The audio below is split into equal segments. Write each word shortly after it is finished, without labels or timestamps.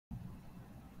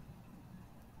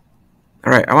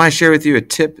All right, I want to share with you a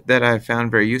tip that I found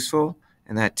very useful,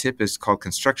 and that tip is called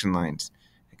construction lines.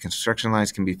 Construction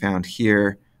lines can be found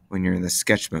here when you're in the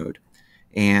sketch mode.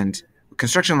 And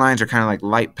construction lines are kind of like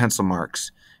light pencil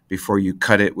marks before you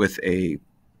cut it with a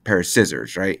pair of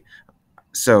scissors, right?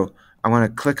 So I want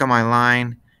to click on my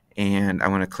line, and I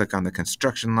want to click on the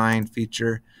construction line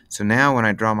feature. So now when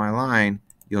I draw my line,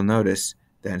 you'll notice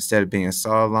that instead of being a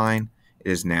solid line,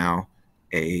 it is now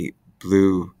a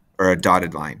blue or a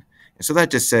dotted line. And so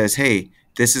that just says, hey,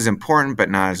 this is important, but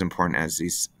not as important as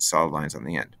these solid lines on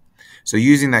the end. So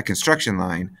using that construction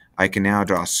line, I can now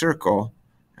draw a circle.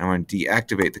 I want to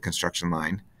deactivate the construction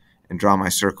line and draw my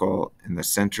circle in the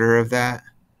center of that.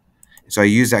 So I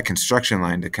use that construction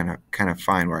line to kind of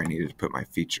find where I needed to put my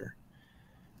feature.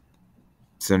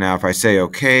 So now if I say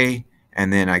OK,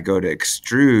 and then I go to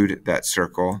extrude that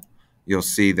circle, you'll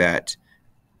see that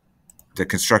the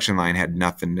construction line had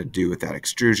nothing to do with that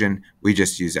extrusion. We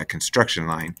just use that construction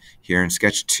line here in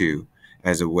Sketch 2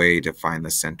 as a way to find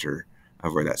the center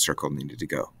of where that circle needed to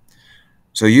go.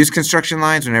 So use construction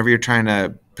lines whenever you're trying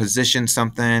to position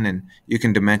something, and you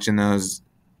can dimension those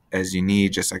as you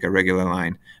need, just like a regular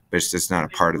line, but it's just not a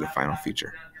part of the final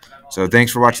feature. So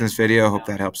thanks for watching this video. Hope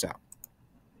that helps out.